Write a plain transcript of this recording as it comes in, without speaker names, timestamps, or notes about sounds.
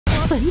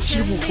本体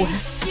武魂，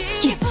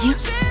眼睛，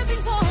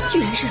居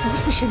然是如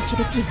此神奇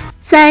的技能。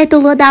在《斗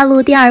罗大陆》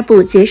第2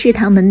部《绝世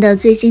唐门》的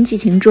最新剧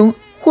情中，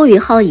霍雨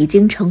浩已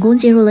经成功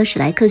进入了史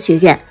莱克学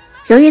院。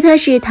由于他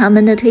是唐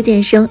门的推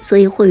荐生，所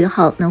以霍雨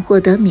浩能获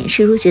得免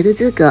试入学的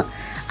资格。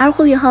而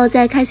霍雨浩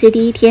在开学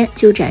第1天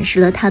就展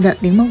示了他的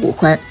灵猛武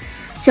魂，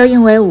就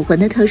因为武魂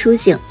的特殊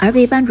性而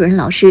被班主任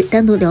老师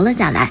单独留了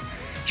下来，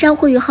让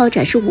霍雨浩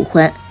展示武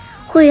魂。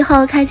霍雨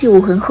浩开启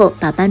武魂后，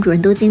把班主任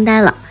都惊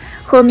呆了。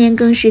后面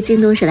更是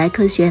惊动史莱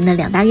克学院的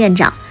2大院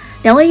长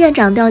，2位院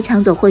长都要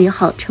抢走霍雨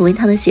浩成为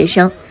他的学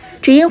生。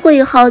只因霍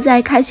雨浩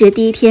在开学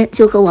第1天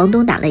就和王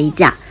东打了一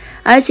架，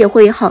而且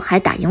霍雨浩还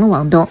打赢了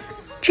王东，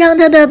这让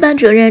他的班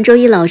主任周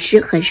一老师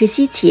很是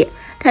稀奇。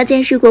他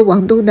见识过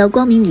王东的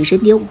光明女神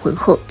蝶武魂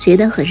后，觉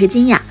得很是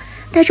惊讶，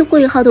但是霍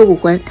雨浩的武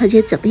魂他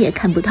却怎么也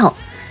看不透。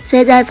所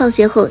以在放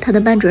学后，他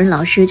的班主任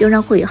老师就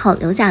让霍雨浩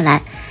留下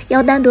来，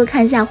要单独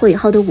看一下霍雨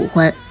浩的武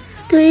魂。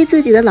对于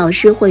自己的老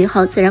师，霍雨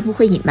浩自然不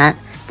会隐瞒，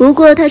不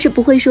过他是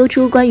不会说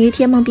出关于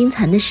天梦冰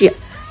蚕的事，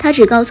他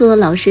只告诉了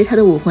老师他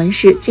的武魂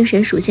是精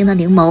神属性的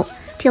灵眸。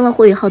听了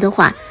霍雨浩的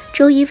话，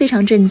周一非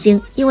常震惊，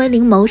因为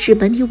灵眸是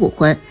本体武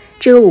魂，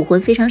这个武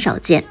魂非常少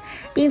见，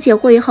并且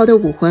霍雨浩的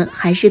武魂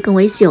还是更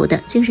为稀有的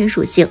精神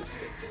属性。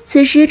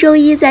此时周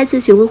一再次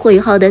询问霍雨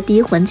浩的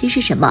第1魂技是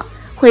什么，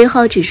霍雨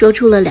浩只说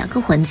出了2个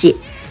魂技，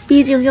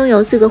毕竟拥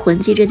有4个魂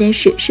技这件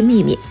事是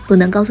秘密，不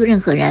能告诉任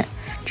何人，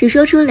只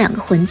说出2个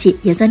魂技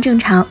也算正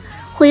常。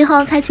霍雨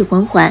浩开启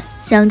魂环，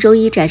向周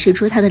一展示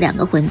出他的2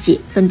个魂技，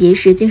分别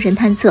是精神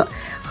探测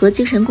和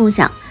精神共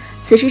享。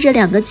此时这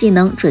2个技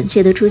能准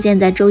确地出现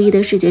在周一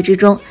的视觉之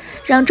中，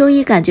让周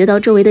一感觉到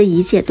周围的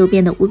一切都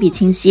变得无比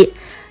清晰。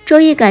周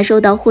一感受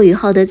到霍雨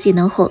浩的技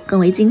能后更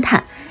为惊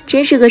叹，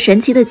真是个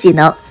神奇的技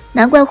能，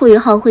难怪霍雨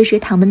浩会是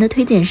唐门的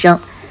推荐生。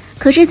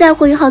可是在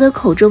霍雨浩的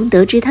口中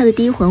得知他的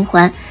第1魂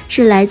环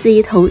是来自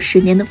一头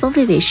10年的风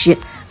狒狒时，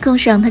更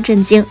是让他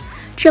震惊，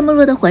这么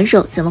弱的魂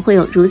手怎么会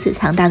有如此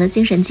强大的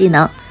精神技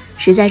能，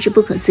实在是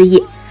不可思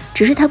议。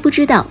只是他不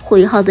知道霍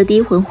雨浩的第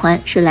1魂环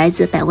是来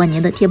自100万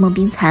年的天梦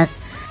冰蚕。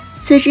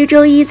此时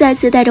周一再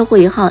次带着霍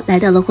雨浩来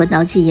到了魂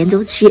导器研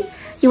究区，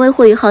因为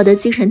霍雨浩的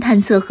精神探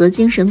测和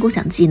精神共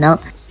享技能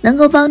能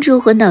够帮助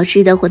魂导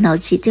师的魂导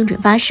器精准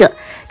发射，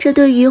这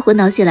对于魂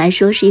导系来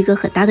说是一个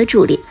很大的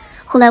助力。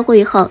后来霍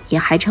雨浩也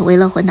还成为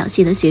了魂导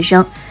系的学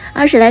生，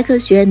而史莱克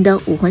学院的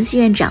武魂系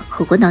院长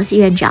和魂导系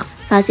院长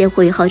发现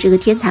霍雨浩这个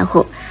天才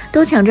后，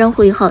都抢着让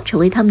霍雨浩成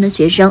为他们的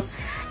学生。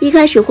一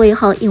开始霍雨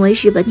浩因为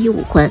是本体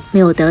武魂，没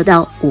有得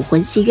到武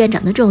魂系院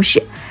长的重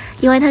视，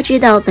因为他知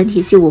道本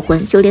体系武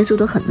魂修炼速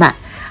度很慢，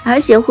而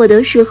且获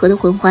得适合的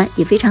魂环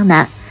也非常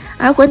难。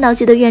而魂导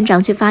系的院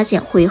长却发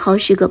现霍雨浩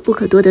是个不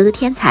可多得的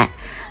天才，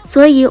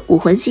所以武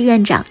魂系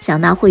院长想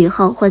拿霍雨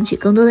浩换取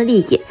更多的利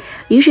益，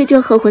于是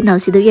就和魂导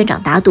系的院长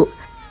打赌。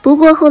不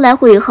过后来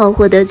霍雨浩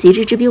获得极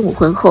致之兵武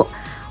魂后，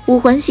武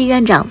魂系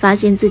院长发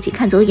现自己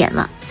看走眼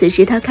了，此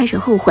时他开始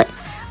后悔，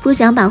不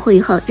想把霍雨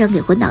浩让给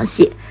魂导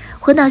系。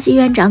魂导系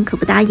院长可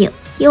不答应，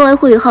因为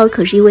霍雨浩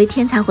可是一位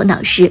天才魂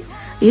导师，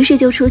于是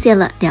就出现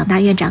了2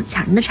大院长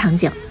抢人的场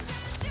景。